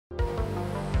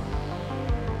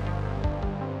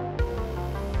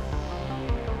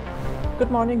Good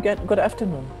morning, good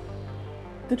afternoon.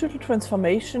 Digital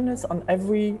transformation is on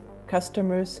every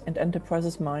customer's and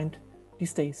enterprise's mind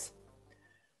these days.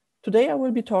 Today I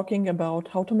will be talking about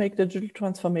how to make digital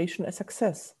transformation a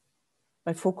success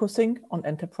by focusing on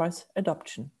enterprise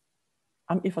adoption.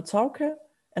 I'm Zauke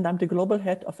and I'm the global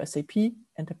head of SAP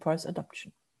Enterprise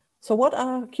Adoption. So what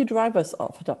are key drivers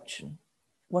of adoption?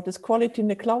 What is quality in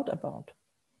the cloud about?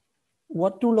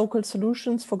 What do local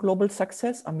solutions for global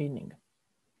success are meaning?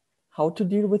 How to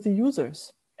deal with the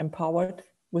users, empowered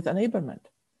with enablement.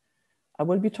 I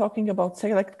will be talking about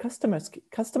select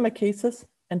customer cases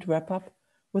and wrap up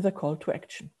with a call to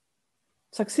action.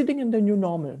 Succeeding in the new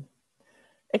normal.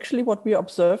 Actually, what we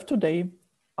observe today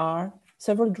are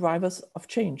several drivers of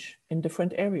change in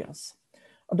different areas.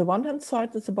 On the one hand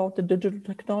side, it's about the digital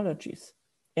technologies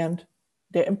and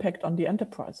their impact on the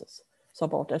enterprises. So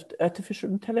about artificial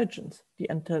intelligence, the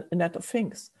Internet of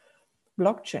Things,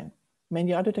 blockchain,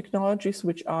 many other technologies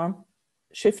which are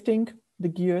shifting the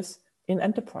gears in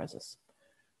enterprises.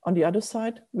 On the other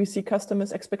side, we see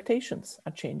customers' expectations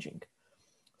are changing.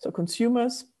 So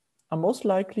consumers are most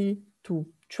likely to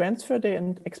transfer their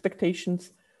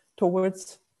expectations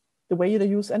towards the way they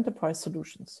use enterprise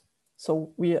solutions.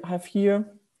 So we have here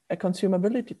a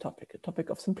consumability topic, a topic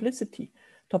of simplicity,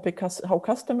 topic how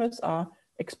customers are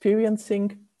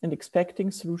experiencing and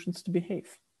expecting solutions to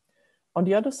behave. On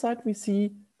the other side, we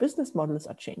see business models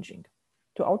are changing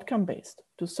to outcome-based,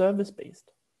 to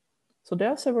service-based. So there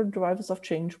are several drivers of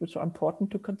change which are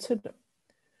important to consider.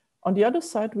 On the other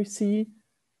side, we see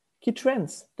key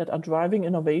trends that are driving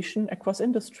innovation across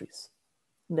industries.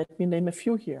 Let me name a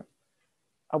few here.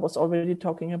 I was already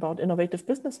talking about innovative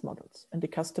business models and the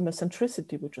customer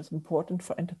centricity, which is important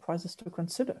for enterprises to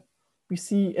consider. We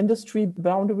see industry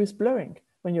boundaries blurring.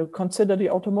 When you consider the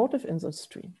automotive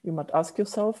industry, you might ask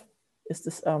yourself, is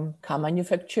this a car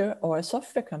manufacturer or a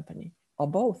software company or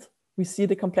both? We see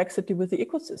the complexity with the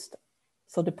ecosystem.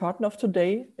 So the partner of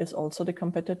today is also the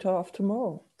competitor of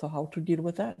tomorrow. So how to deal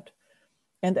with that?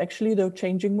 And actually the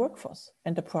changing workforce.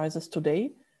 Enterprises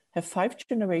today have 5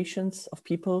 generations of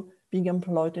people being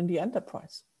employed in the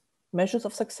enterprise. Measures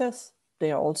of success,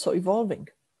 they are also evolving.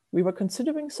 We were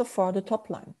considering so far the top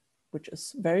line, which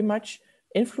is very much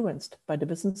influenced by the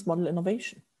business model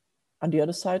innovation. On the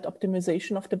other side,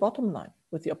 optimization of the bottom line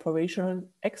with the operational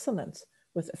excellence,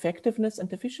 with effectiveness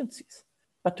and efficiencies.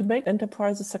 But to make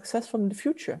enterprises successful in the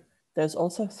future, there's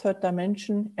also a third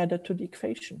dimension added to the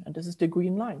equation, and this is the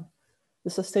green line, the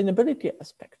sustainability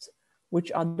aspects,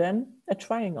 which are then a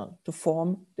triangle to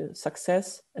form the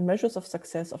success and measures of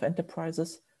success of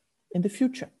enterprises in the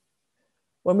future.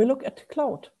 When we look at the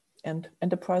cloud, and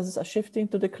enterprises are shifting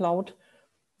to the cloud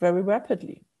very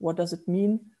rapidly, what does it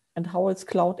mean? And how is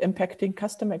cloud impacting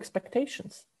customer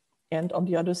expectations? And on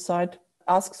the other side,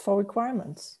 asks for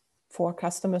requirements for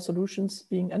customer solutions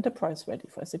being enterprise ready,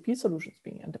 for SAP solutions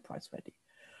being enterprise ready.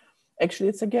 Actually,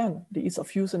 it's again, the ease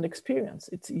of use and experience.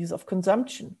 It's ease of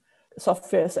consumption.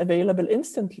 Software is available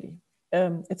instantly.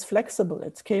 It's flexible,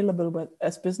 it's scalable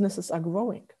as businesses are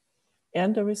growing.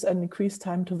 And there is an increased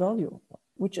time to value,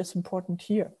 which is important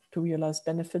here to realize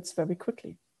benefits very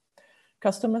quickly.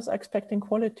 Customers are expecting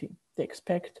quality. They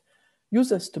expect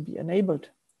users to be enabled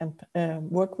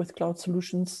and work with cloud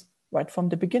solutions right from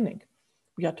the beginning.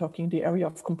 We are talking the area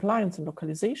of compliance and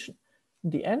localization.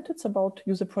 In the end, it's about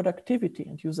user productivity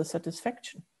and user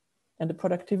satisfaction and the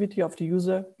productivity of the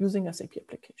user using SAP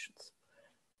applications.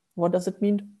 What does it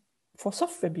mean for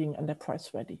software being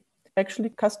enterprise ready? Actually,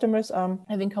 customers are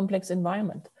having complex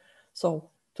environment.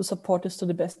 So to support this to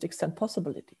the best extent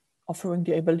possibility, offering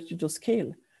the ability to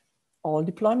scale, all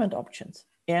deployment options,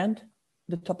 and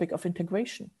the topic of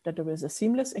integration, that there is a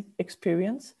seamless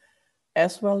experience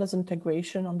as well as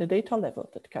integration on the data level,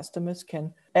 that customers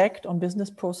can act on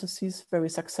business processes very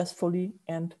successfully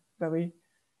and very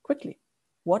quickly.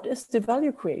 What is the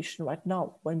value creation right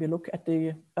now when we look at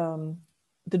the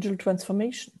digital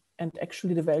transformation? And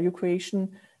actually the value creation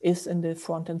is in the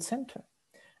front and center.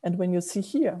 And when you see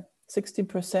here,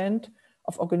 60%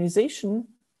 of organizations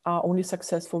are only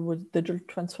successful with digital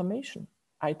transformation.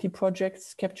 IT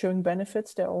projects capturing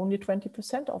benefits, there are only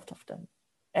 20% out of them.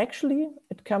 Actually,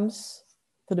 it comes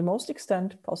to the most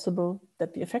extent possible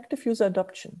that the effective user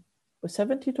adoption with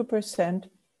 72%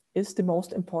 is the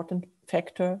most important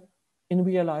factor in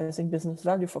realizing business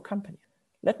value for companies.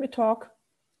 Let me talk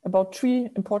about 3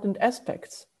 important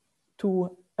aspects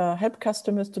to help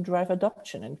customers to drive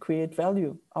adoption and create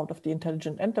value out of the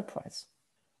intelligent enterprise.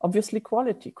 Obviously,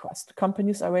 quality cost.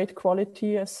 Companies rate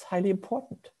quality as highly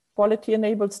important. Quality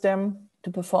enables them to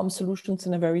perform solutions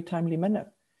in a very timely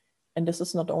manner. And this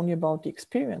is not only about the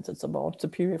experience, it's about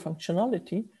superior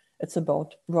functionality It's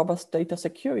about robust data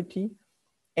security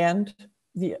and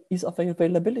the ease of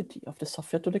availability of the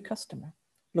software to the customer.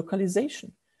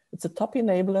 Localization, it's a top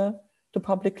enabler to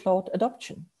public cloud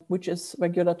adoption, which is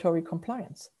regulatory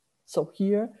compliance. So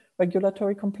here,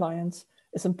 regulatory compliance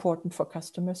is important for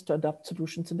customers to adopt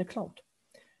solutions in the cloud.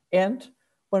 And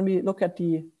when we look at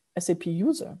the SAP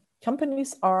user,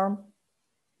 companies are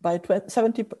by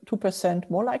 72%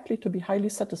 more likely to be highly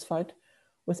satisfied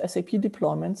with SAP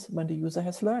deployments when the user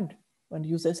has learned, when the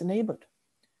user is enabled.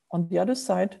 On the other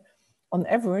side, on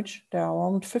average, there are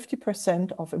around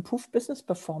 50% of improved business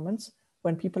performance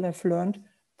when people have learned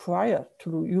prior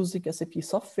to using SAP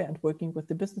software and working with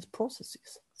the business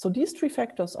processes. So these three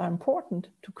factors are important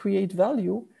to create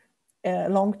value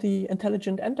along the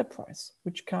intelligent enterprise,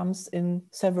 which comes in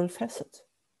several facets.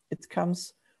 It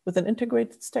comes with an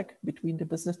integrated stack between the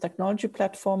business technology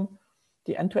platform,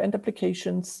 the end-to-end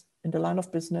applications in the line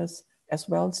of business, as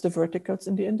well as the verticals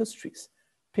in the industries,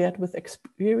 paired with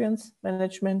experience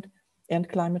management and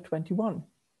Climate 21,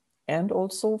 and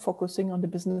also focusing on the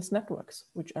business networks,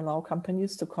 which allow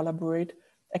companies to collaborate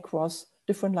across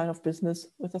different line of business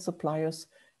with their suppliers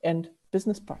and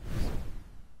business partners.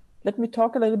 Let me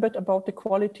talk a little bit about the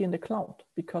quality in the cloud,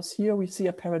 because here we see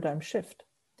a paradigm shift.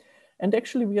 And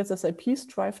actually we as SAP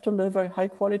strive to deliver high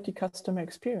quality customer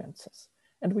experiences.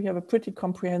 And we have a pretty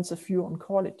comprehensive view on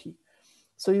quality.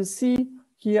 So you see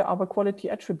here our quality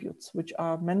attributes, which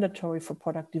are mandatory for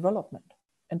product development.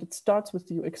 And it starts with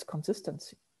the UX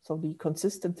consistency. So the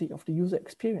consistency of the user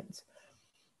experience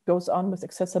goes on with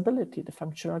accessibility, the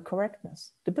functional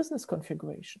correctness, the business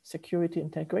configuration, security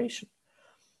integration,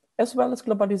 as well as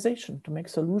globalization to make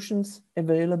solutions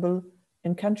available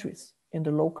in countries, in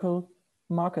the local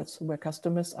markets where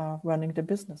customers are running their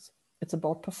business. It's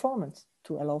about performance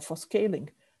to allow for scaling.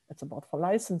 It's about for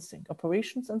licensing,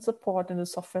 operations, and support in the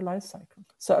software lifecycle.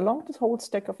 So along this whole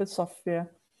stack of the software,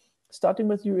 starting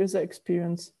with user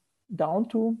experience, down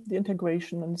to the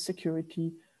integration and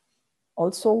security,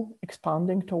 also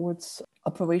expanding towards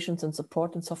operations and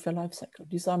support and software lifecycle.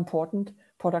 These are important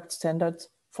product standards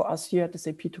for us here at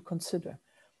SAP to consider.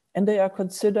 And they are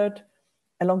considered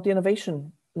along the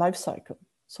innovation lifecycle.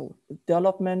 So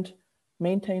development,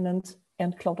 maintenance,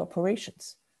 and cloud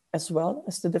operations, as well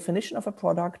as the definition of a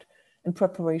product and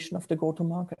preparation of the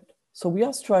go-to-market. So we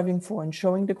are striving for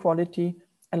ensuring the quality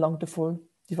along the full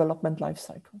development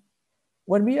lifecycle.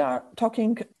 When we are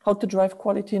talking how to drive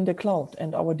quality in the cloud,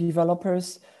 and our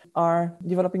developers are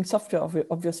developing software,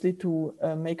 obviously, to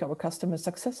make our customers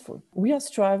successful, we are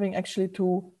striving actually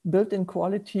to build in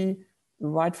quality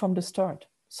right from the start.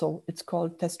 So it's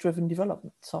called test-driven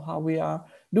development. So how we are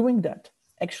doing that?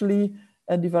 Actually,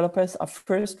 developers are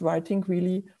first writing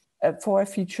really for a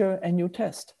feature a new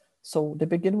test. So they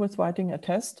begin with writing a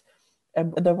test,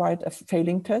 they write a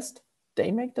failing test,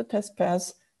 they make the test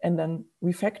pass, and then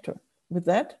refactor. With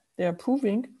that, they are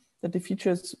proving that the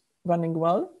feature is running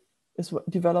well, is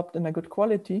developed in a good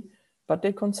quality, but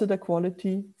they consider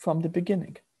quality from the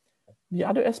beginning. The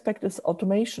other aspect is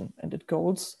automation, and it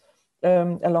goes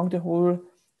along the whole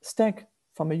stack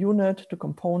from a unit to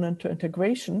component to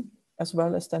integration, as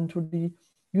well as then to the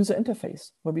user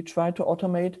interface, where we try to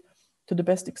automate to the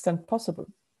best extent possible.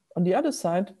 On the other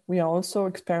side, we are also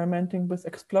experimenting with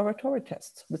exploratory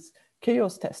tests, with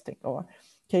chaos testing or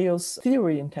chaos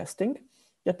theory in testing,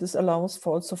 that this allows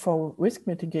also for risk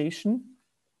mitigation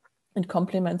and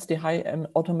complements the high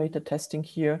automated testing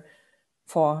here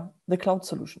for the cloud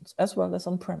solutions, as well as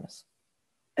on-premise.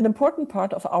 An important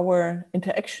part of our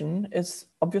interaction is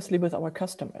obviously with our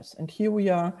customers. And here we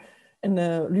are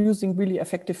using really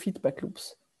effective feedback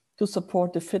loops to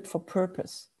support the fit for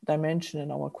purpose dimension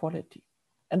in our quality.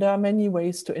 And there are many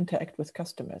ways to interact with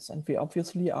customers. And we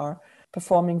obviously are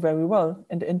performing very well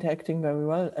and interacting very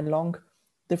well along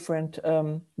different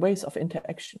ways of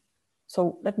interaction.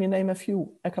 So let me name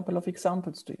a couple of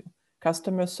examples to you.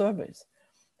 Customer surveys.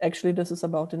 Actually, this is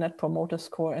about the Net Promoter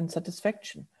Score and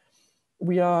satisfaction.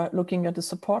 We are looking at the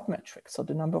support metrics, so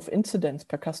the number of incidents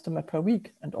per customer per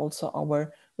week, and also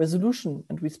our resolution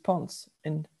and response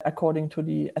according to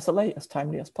the SLA as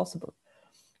timely as possible.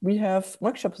 We have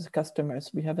workshops with customers.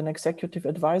 We have an executive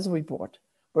advisory board,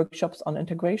 workshops on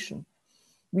integration.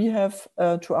 We have,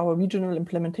 through our regional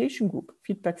implementation group,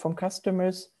 feedback from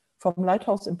customers from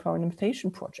Lighthouse implementation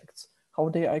projects, how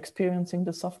they are experiencing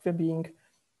the software being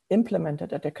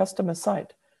implemented at their customer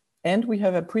site. And we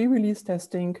have a pre-release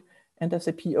testing and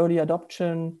SAP early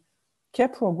adoption care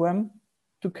program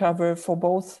to cover for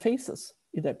both phases,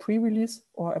 either pre-release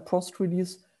or a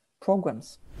post-release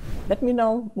programs. Let me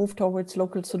now move towards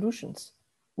local solutions,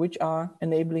 which are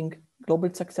enabling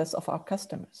global success of our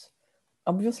customers.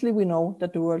 Obviously, we know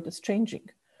that the world is changing.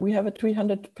 We have a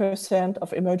 300%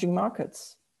 of emerging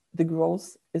markets. The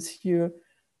growth is here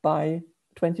by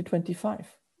 2025.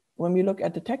 When we look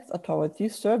at the tax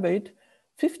authorities surveyed,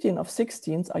 15 of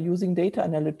 16 are using data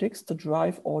analytics to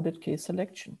drive audit case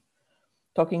selection.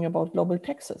 Talking about global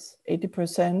taxes,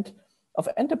 80% of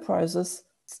enterprises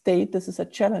state this is a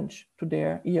challenge to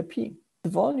their ERP. The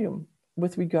volume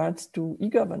with regards to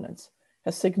e-governance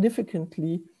has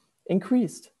significantly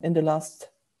increased in the last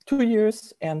 2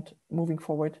 years and moving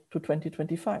forward to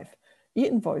 2025.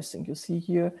 E-invoicing, you see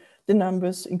here the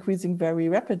numbers increasing very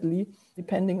rapidly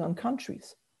depending on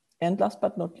countries. And last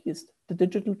but not least, the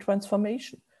digital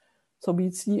transformation. So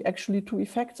we see actually two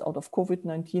effects out of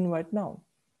COVID-19 right now.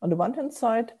 On the one hand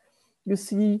side, you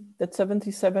see that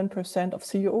 77% of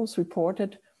CEOs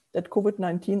reported that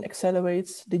COVID-19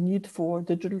 accelerates the need for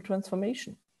digital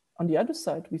transformation. On the other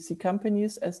side, we see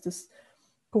companies, as this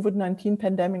COVID-19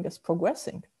 pandemic is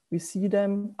progressing, we see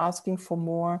them asking for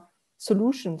more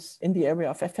solutions in the area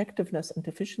of effectiveness and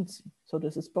efficiency. So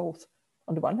this is both.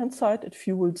 On the one hand side, it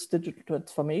fuels digital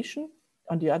transformation.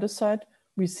 On the other side,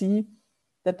 we see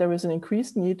that there is an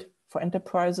increased need for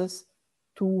enterprises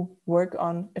to work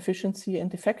on efficiency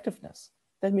and effectiveness.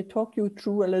 Let me talk you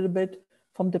through a little bit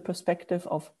from the perspective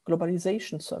of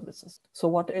globalization services. So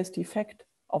what is the effect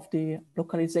of the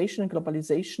localization and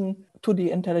globalization to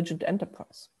the intelligent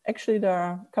enterprise? Actually, there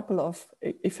are a couple of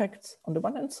effects. On the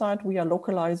one hand side, we are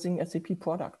localizing SAP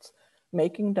products,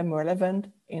 making them relevant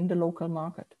in the local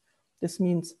market. This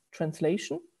means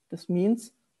translation. This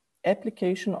means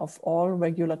application of all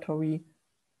regulatory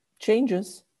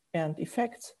changes and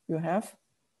effects you have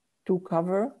to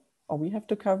cover, or we have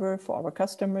to cover for our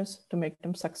customers to make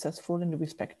them successful in the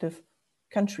respective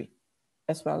country,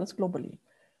 as well as globally.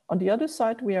 On the other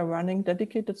side, we are running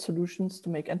dedicated solutions to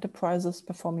make enterprises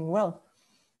performing well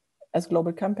as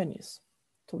global companies.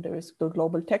 So there is the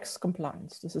global tax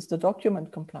compliance. This is the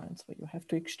document compliance, where you have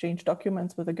to exchange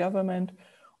documents with the government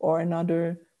or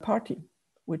another party,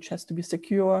 which has to be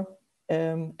secure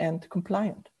and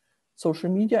compliant. Social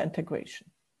media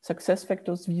integration,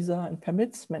 SuccessFactors visa and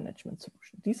permits management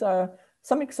solution. These are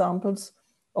some examples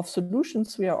of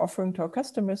solutions we are offering to our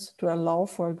customers to allow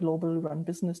for a global run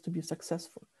business to be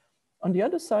successful. On the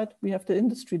other side, we have the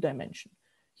industry dimension.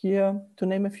 Here, to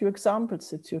name a few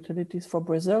examples, it's utilities for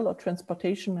Brazil or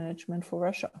transportation management for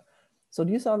Russia. So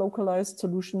these are localized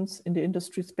solutions in the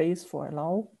industry space for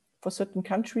certain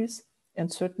countries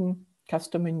and certain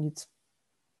customer needs.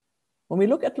 When we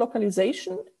look at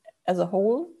localization as a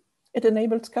whole, it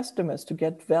enables customers to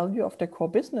get value of their core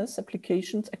business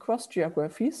applications across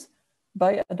geographies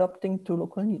by adapting to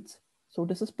local needs. So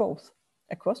this is both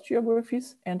across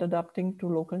geographies and adapting to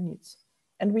local needs.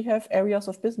 And we have areas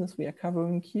of business we are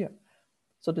covering here.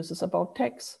 So this is about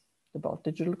tax, about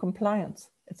digital compliance,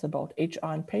 it's about HR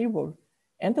and payroll,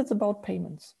 and it's about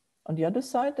payments. On the other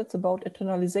side, it's about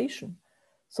internalization.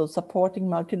 So supporting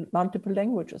multiple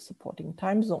languages, supporting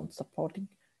time zones, supporting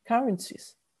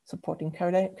currencies, supporting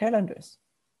calendars,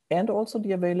 and also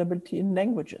the availability in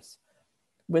languages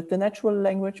with the natural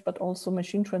language, but also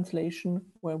machine translation,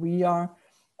 where we are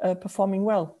performing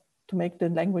well to make the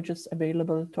languages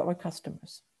available to our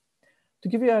customers. To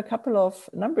give you a couple of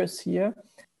numbers here,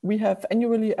 we have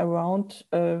annually around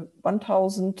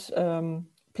 1,000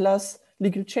 plus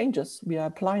legal changes we are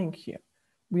applying here.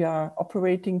 We are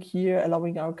operating here,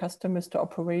 allowing our customers to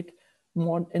operate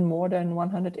in more than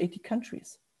 180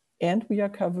 countries. And we are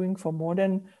covering for more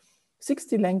than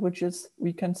 60 languages.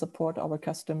 We can support our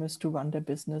customers to run their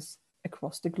business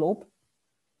across the globe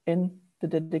in the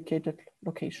dedicated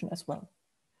location as well.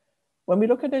 When we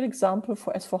look at an example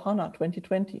for S/4HANA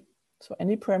 2020, so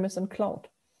any premise and cloud,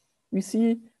 we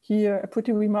see here a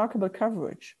pretty remarkable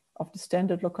coverage of the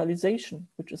standard localization,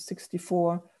 which is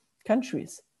 64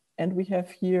 countries. And we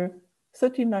have here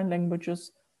 39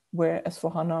 languages where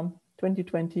S/4HANA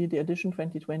 2020, the edition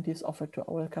 2020 is offered to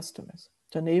our customers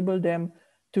to enable them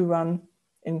to run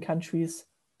in countries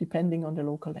depending on the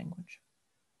local language.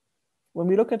 When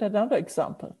we look at another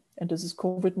example, and this is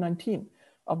COVID-19,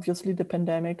 obviously the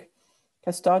pandemic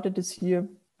has started this year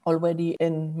already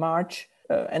in March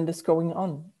and is going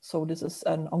on. So this is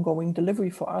an ongoing delivery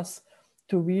for us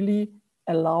to really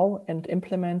allow and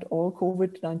implement all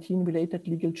COVID-19 related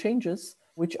legal changes,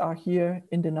 which are here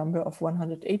in the number of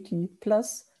 180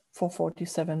 plus for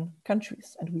 47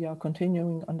 countries. And we are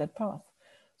continuing on that path.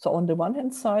 So on the one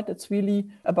hand side, it's really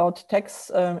about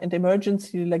tax and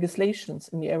emergency legislations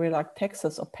in the area like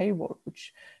taxes or payroll,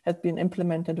 which has been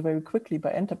implemented very quickly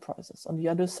by enterprises. On the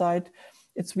other side,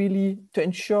 it's really to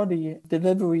ensure the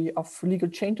delivery of legal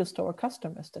changes to our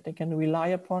customers that they can rely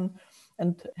upon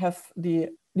and have the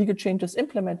legal changes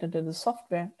implemented in the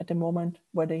software at the moment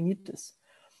where they need this.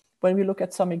 When we look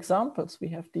at some examples, we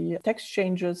have the tax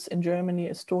changes in Germany,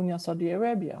 Estonia, Saudi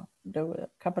Arabia. There were a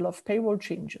couple of payroll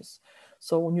changes.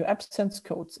 So new absence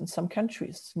codes in some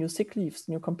countries, new sick leaves,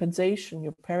 new compensation,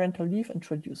 new parental leave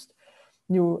introduced,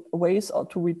 new ways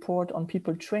to report on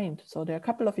people trained. So there are a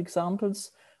couple of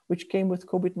examples which came with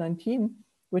COVID-19,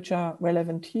 which are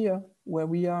relevant here, where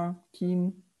we are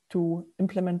keen to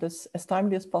implement this as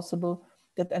timely as possible,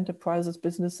 that enterprises,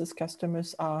 businesses,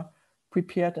 customers are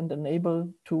prepared and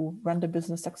enabled to run the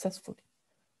business successfully.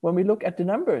 When we look at the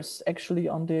numbers actually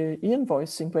on the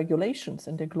e-invoicing regulations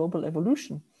and the global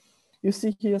evolution, you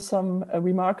see here some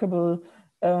remarkable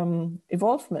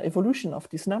evolution of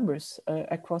these numbers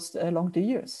along the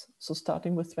years. So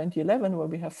starting with 2011, where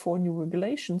we have 4 new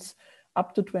regulations,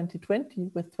 up to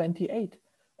 2020 with 28.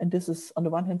 And this is on the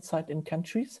one hand side in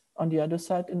countries, on the other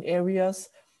side in areas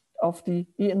of the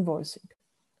e-invoicing.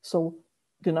 So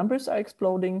the numbers are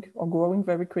exploding or growing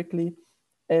very quickly,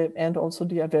 and also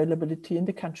the availability in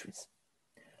the countries.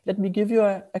 Let me give you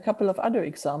a couple of other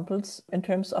examples in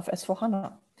terms of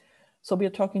S/4HANA. So we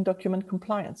are talking document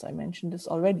compliance. I mentioned this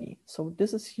already. So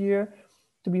this is here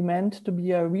to be meant to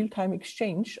be a real-time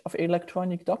exchange of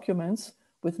electronic documents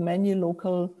with many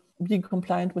local, being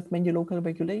compliant with many local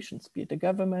regulations, be it the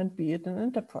government, be it an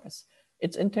enterprise.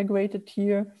 It's integrated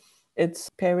here. It's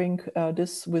pairing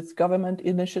this with government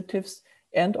initiatives.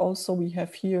 And also we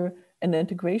have here an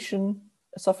integration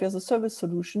software as a service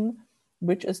solution,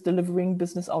 which is delivering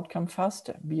business outcome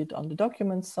faster, be it on the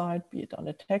document side, be it on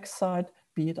the tax side,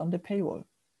 be it on the payroll.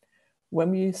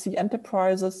 When we see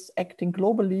enterprises acting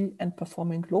globally and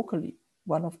performing locally,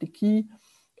 one of the key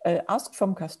asks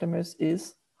from customers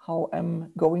is how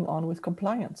I'm going on with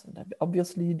compliance. And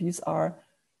obviously these are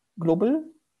global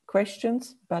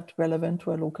questions, but relevant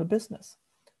to a local business.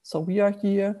 So we are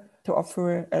here to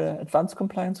offer advanced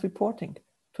compliance reporting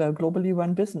to a globally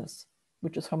run business,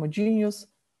 which is homogeneous,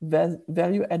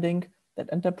 value adding,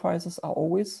 that enterprises are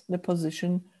always in a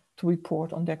position to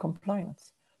report on their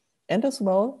compliance. And as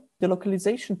well, the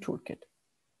localization toolkit,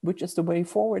 which is the way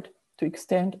forward to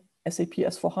extend SAP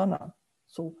S/4HANA.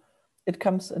 So it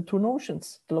comes in 2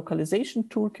 notions. The localization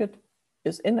toolkit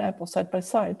is in-app or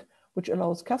side-by-side, which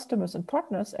allows customers and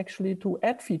partners actually to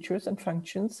add features and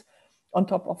functions on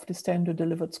top of the standard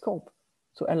delivered scope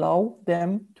to allow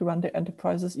them to run their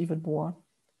enterprises even more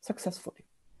successfully.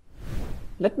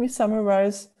 Let me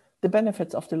summarize the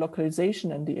benefits of the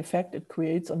localization and the effect it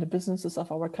creates on the businesses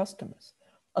of our customers.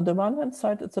 On the one hand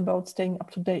side, it's about staying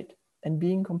up to date and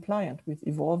being compliant with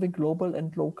evolving global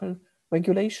and local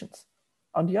regulations.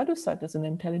 On the other side, as an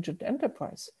intelligent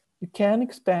enterprise, you can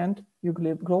expand your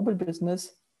global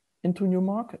business into new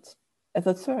markets. As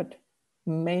a third,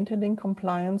 maintaining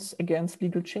compliance against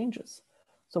legal changes.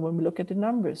 So when we look at the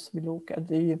numbers, we look at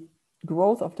the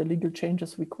growth of the legal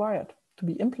changes required to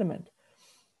be implemented.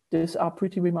 These are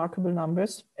pretty remarkable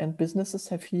numbers, and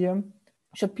businesses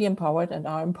should be empowered and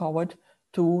are empowered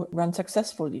to run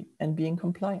successfully and being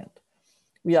compliant.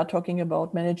 We are talking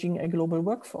about managing a global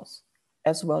workforce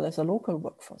as well as a local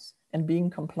workforce, and being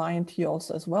compliant here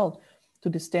also as well to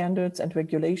the standards and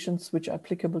regulations which are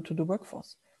applicable to the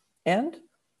workforce. And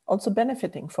also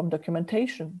benefiting from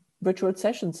documentation, virtual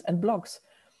sessions and blogs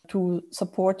to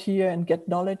support here and get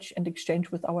knowledge and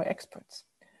exchange with our experts.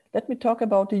 Let me talk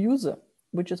about the user,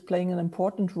 which is playing an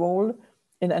important role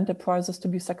in enterprises to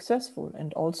be successful,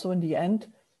 and also in the end,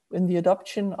 in the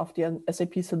adoption of the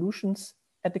SAP solutions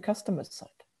at the customer side.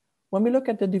 When we look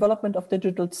at the development of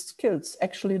digital skills,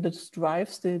 actually this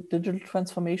drives the digital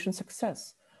transformation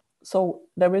success. So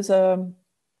there is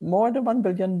more than 1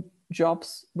 billion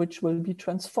jobs which will be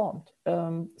transformed.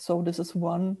 So this is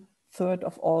 1/3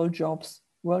 of all jobs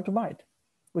worldwide,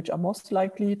 which are most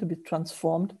likely to be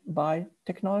transformed by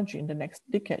technology in the next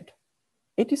decade.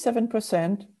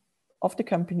 87% of the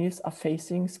companies are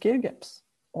facing skill gaps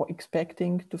or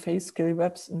expecting to face skill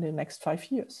gaps in the next 5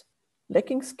 years.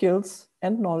 Lacking skills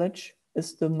and knowledge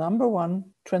is the #1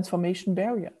 transformation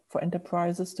barrier for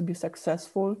enterprises to be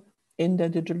successful in their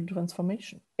digital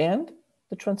transformation. And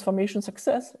the transformation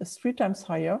success is 3 times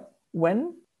higher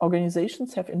when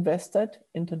organizations have invested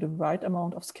into the right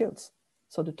amount of skills.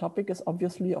 So the topic is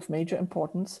obviously of major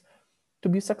importance to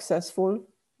be successful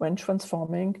when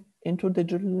transforming into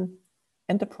digital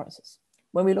enterprises.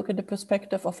 When we look at the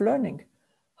perspective of learning,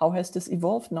 how has this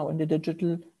evolved now in the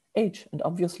digital age? And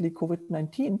obviously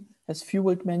COVID-19 has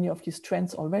fueled many of these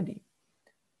trends already.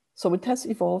 So it has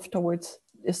evolved towards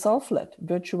a self-led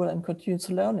virtual and continuous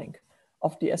learning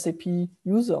of the SAP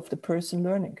user, of the person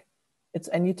learning. It's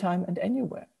anytime and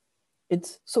anywhere.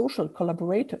 It's social,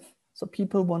 collaborative. So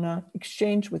people want to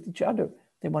exchange with each other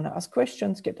They want to ask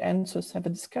questions, get answers, have a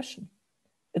discussion.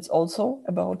 It's also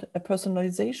about a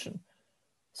personalization.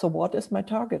 So what is my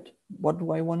target? What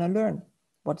do I want to learn?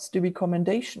 What's the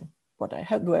recommendation? What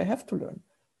do I have to learn?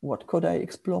 What could I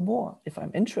explore more if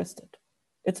I'm interested?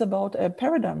 It's about a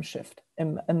paradigm shift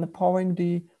and empowering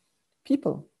the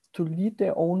people to lead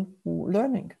their own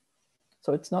learning.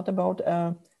 So it's not about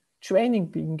training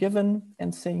being given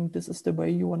and saying this is the way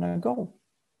you want to go.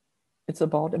 It's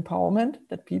about empowerment,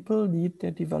 that people lead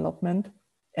their development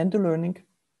and the learning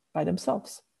by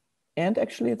themselves. And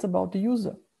actually it's about the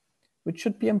user, which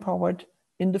should be empowered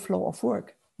in the flow of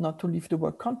work, not to leave the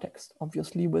work context.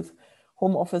 Obviously, with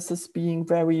home offices being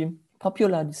very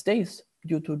popular these days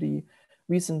due to the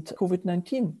recent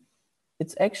COVID-19,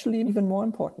 it's actually even more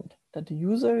important that the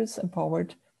user is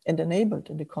empowered and enabled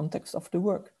in the context of the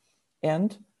work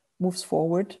and moves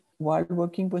forward while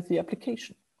working with the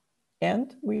application.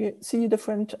 And we see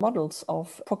different models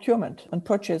of procurement and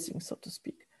purchasing, so to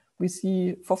speak. We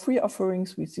see for free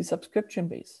offerings, we see subscription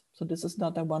based. So this is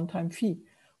not a one-time fee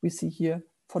we see here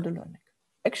for the learning.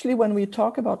 Actually, when we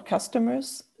talk about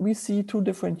customers, we see two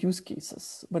different use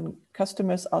cases. When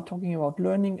customers are talking about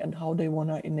learning and how they want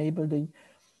to enable the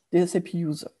SAP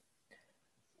user.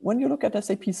 When you look at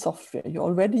SAP software, you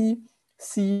already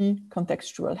see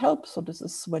contextual help. So this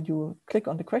is when you click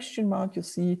on the question mark, you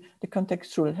see the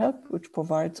contextual help, which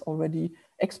provides already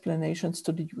explanations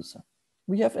to the user.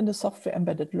 We have in the software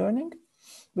embedded learning,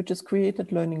 which is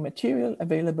created learning material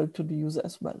available to the user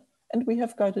as well. And we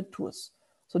have guided tours.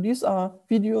 So these are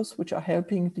videos which are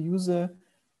helping the user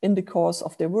in the course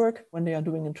of their work when they are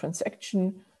doing a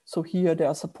transaction. So here they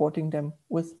are supporting them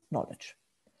with knowledge.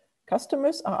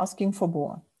 Customers are asking for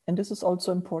more. And this is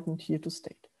also important here to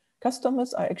state.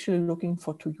 Customers are actually looking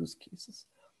for two use cases.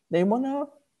 They want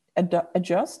to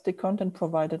adjust the content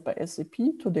provided by SAP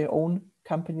to their own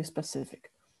company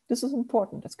specific. This is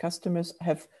important as customers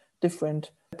have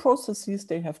different processes,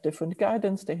 they have different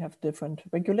guidance, they have different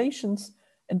regulations,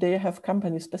 and they have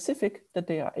company specific that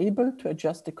they are able to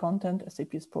adjust the content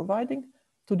SAP is providing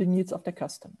to the needs of the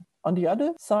customer. On the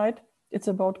other side, it's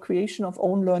about creation of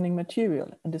own learning material.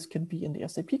 And this can be in the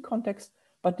SAP context,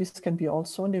 but this can be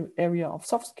also in the area of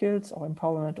soft skills or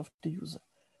empowerment of the user.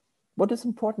 What is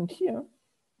important here,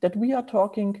 that we are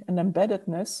talking an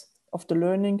embeddedness of the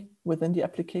learning within the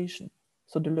application.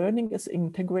 So the learning is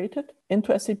integrated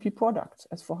into SAP products,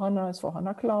 S/4HANA,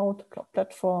 S/4HANA Cloud, Cloud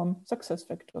Platform,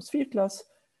 SuccessFactors, Fieldglass,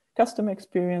 Customer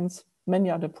Experience, many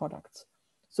other products.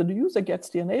 So the user gets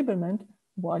the enablement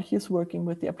while he's working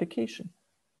with the application.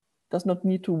 Does not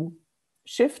need to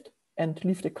shift and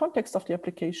leave the context of the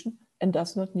application, and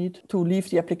does not need to leave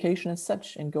the application as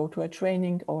such and go to a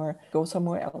training or go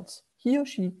somewhere else. He or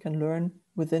she can learn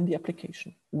within the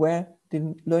application where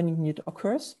the learning need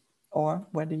occurs or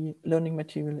where the learning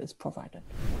material is provided.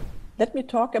 Let me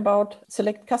talk about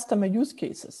select customer use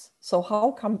cases. So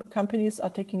how companies are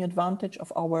taking advantage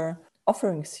of our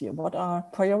offerings here? What are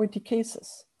priority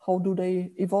cases? How do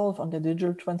they evolve on the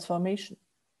digital transformation?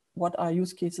 What are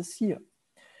use cases here?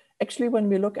 Actually, when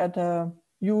we look at a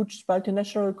huge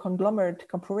multinational conglomerate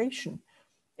corporation,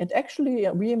 it actually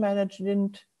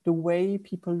reimagined the way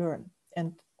people learn.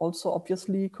 And also,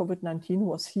 obviously, COVID-19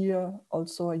 was here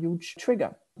also a huge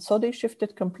trigger. So they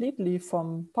shifted completely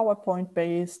from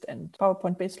PowerPoint-based and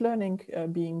PowerPoint-based learning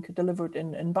being delivered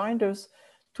in binders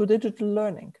to digital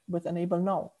learning with Enable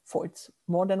Now for its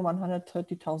more than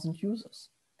 130,000 users.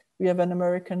 We have an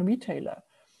American retailer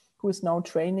who is now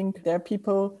training their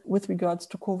people with regards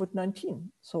to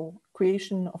COVID-19. So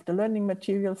creation of the learning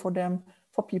material for them,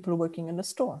 for people working in the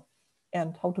store,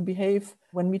 and how to behave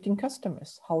when meeting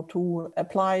customers, how to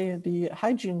apply the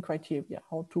hygiene criteria,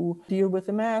 how to deal with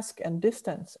the mask and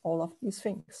distance, all of these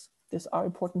things. These are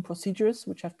important procedures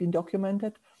which have been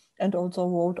documented and also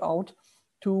rolled out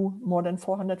to more than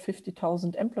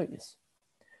 450,000 employees.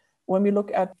 When we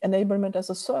look at enablement as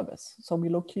a service, so we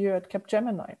look here at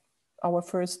Capgemini, our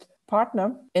first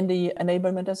partner in the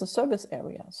enablement as a service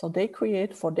area. So they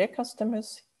create for their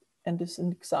customers, and this is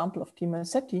an example of Team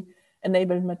Assetti,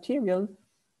 enabled material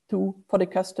for the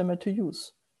customer to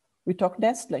use. We talk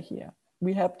Nestle here.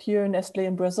 We helped here Nestle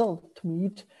in Brazil to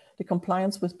meet the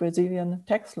compliance with Brazilian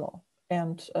tax law.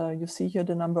 And you see here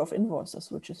the number of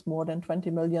invoices, which is more than 20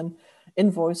 million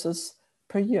invoices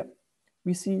per year.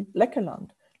 We see Leckeland,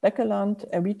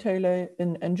 a retailer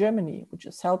in Germany, which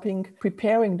is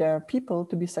preparing their people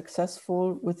to be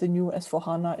successful with the new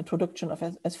S/4HANA introduction of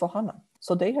S/4HANA.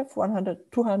 So they have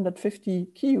 250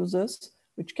 key users,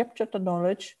 which captured the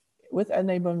knowledge with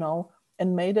Enable Now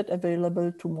and made it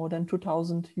available to more than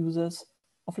 2,000 users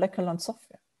of Leckeland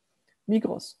software.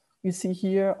 Migros, we see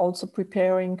here also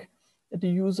preparing the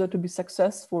user to be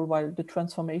successful while the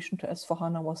transformation to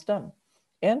S/4HANA was done.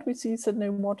 And we see Sydney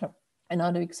Water,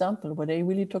 another example where they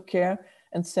really took care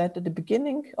and said at the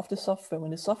beginning of the software,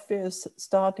 when the software is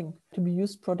starting to be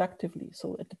used productively,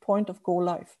 so at the point of go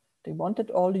live, they wanted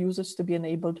all the users to be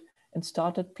enabled and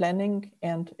started planning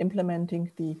and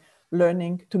implementing the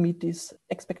learning to meet these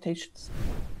expectations.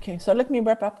 Okay, so let me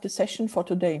wrap up the session for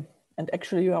today. And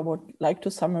actually, I would like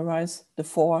to summarize the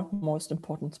 4 most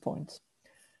important points.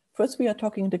 First, we are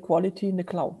talking the quality in the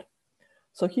cloud.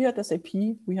 So here at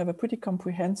SAP, we have a pretty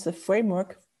comprehensive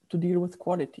framework to deal with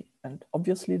quality. And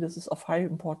obviously, this is of high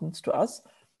importance to us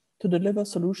to deliver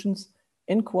solutions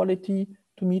in quality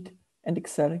to meet and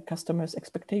excel customers'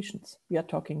 expectations. We are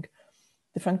talking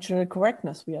the functional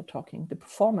correctness, we are talking the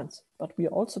performance, but we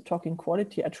are also talking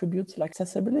quality attributes like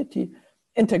accessibility,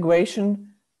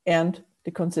 integration, and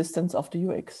the consistency of the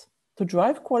UX. To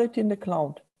drive quality in the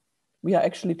cloud, we are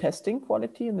actually testing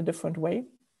quality in a different way.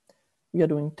 We are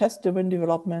doing test-driven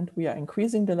development. We are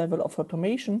increasing the level of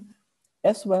automation,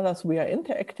 as well as we are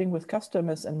interacting with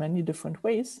customers in many different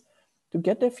ways to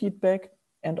get their feedback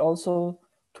and also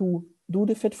to do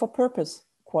the fit for purpose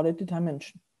quality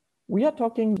dimension. We are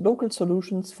talking local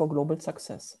solutions for global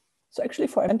success. So actually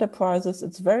for enterprises,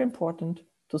 it's very important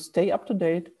to stay up to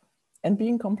date and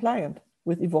being compliant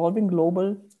with evolving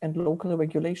global and local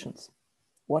regulations.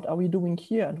 What are we doing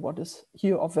here and what is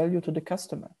here of value to the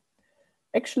customer?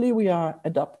 Actually, we are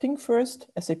adapting first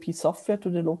SAP software to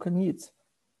the local needs.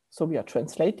 So we are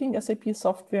translating SAP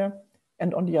software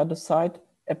and on the other side,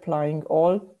 applying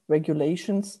all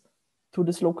regulations to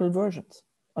these local versions.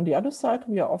 On the other side,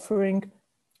 we are offering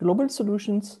global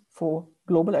solutions for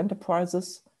global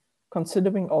enterprises,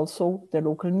 considering also their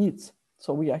local needs.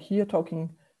 So we are here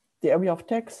talking the area of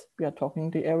tax, we are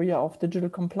talking the area of digital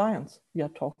compliance, we are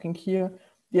talking here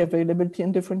the availability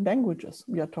in different languages,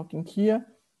 we are talking here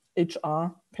HR,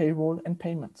 payroll, and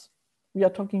payments. We are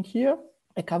talking here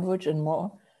a coverage in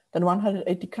more than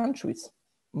 180 countries,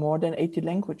 more than 80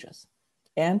 languages,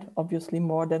 and obviously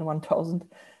more than 1,000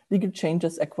 legal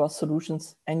changes across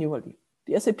solutions annually.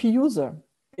 The SAP user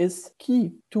is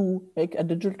key to make a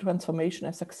digital transformation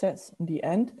a success. In the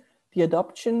end, the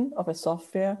adoption of a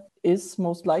software is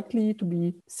most likely to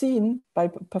be seen by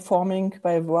performing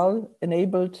by a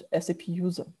well-enabled SAP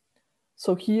user.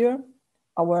 So here,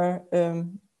 our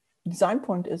design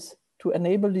point is to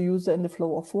enable the user in the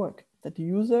flow of work, that the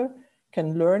user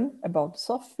can learn about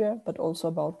software, but also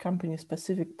about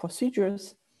company-specific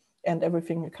procedures and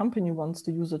everything a company wants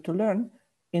the user to learn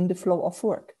in the flow of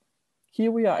work.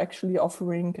 Here we are actually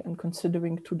offering and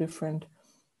considering 2 different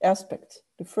aspects.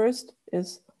 The first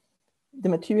is the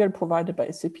material provided by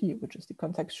SAP, which is the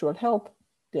contextual help,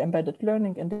 the embedded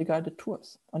learning, and the guided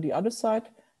tours. On the other side,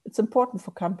 it's important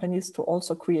for companies to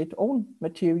also create own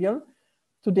material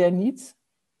to their needs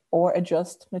or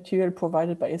adjust material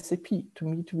provided by SAP to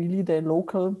meet really their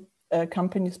local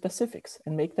company specifics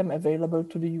and make them available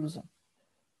to the user.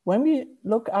 When we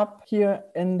look up here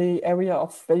in the area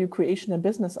of value creation and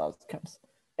business outcomes,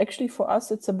 actually for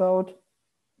us, it's about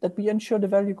that we ensure the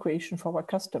value creation for our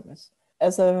customers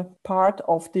as a part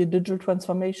of the digital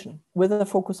transformation with a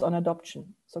focus on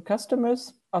adoption. So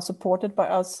customers are supported by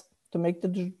us to make the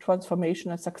digital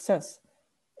transformation a success.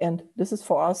 And this is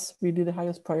for us really the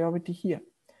highest priority here.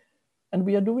 And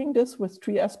we are doing this with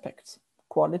 3 aspects: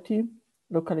 quality,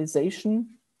 localization,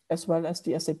 as well as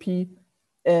the SAP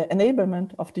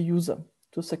enablement of the user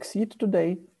to succeed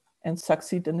today and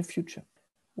succeed in the future.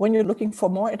 When you're looking for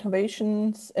more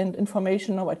innovations and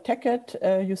information about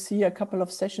TechEd, you see a couple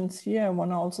of sessions here I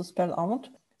want to also spell out.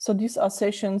 So these are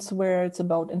sessions where it's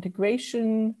about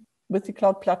integration with the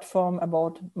cloud platform,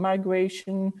 about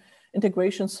migration,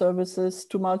 integration services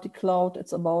to multi-cloud.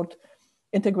 It's about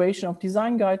integration of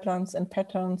design guidelines and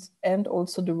patterns, and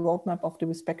also the roadmap of the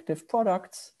respective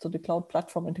products. So the cloud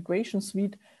platform integration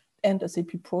suite and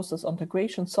SAP process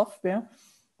integration software,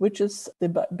 which is the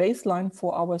baseline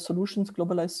for our solutions,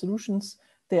 globalized solutions.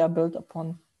 They are built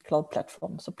upon cloud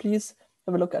platform. So please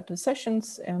have a look at the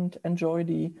sessions and enjoy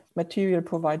the material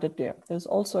provided there. There's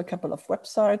also a couple of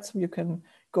websites where you can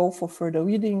go for further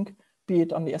reading, be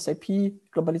it on the SAP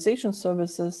globalization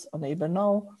services, Enable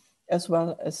Now, as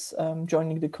well as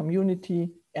joining the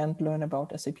community and learn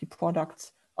about SAP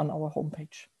products on our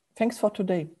homepage. Thanks for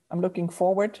today. I'm looking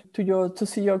forward to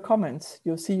see your comments,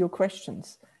 see your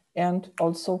questions, and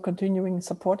also continuing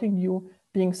supporting you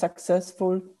being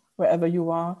successful wherever you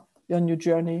are on your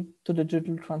journey to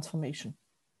digital transformation.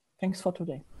 Thanks for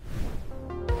today.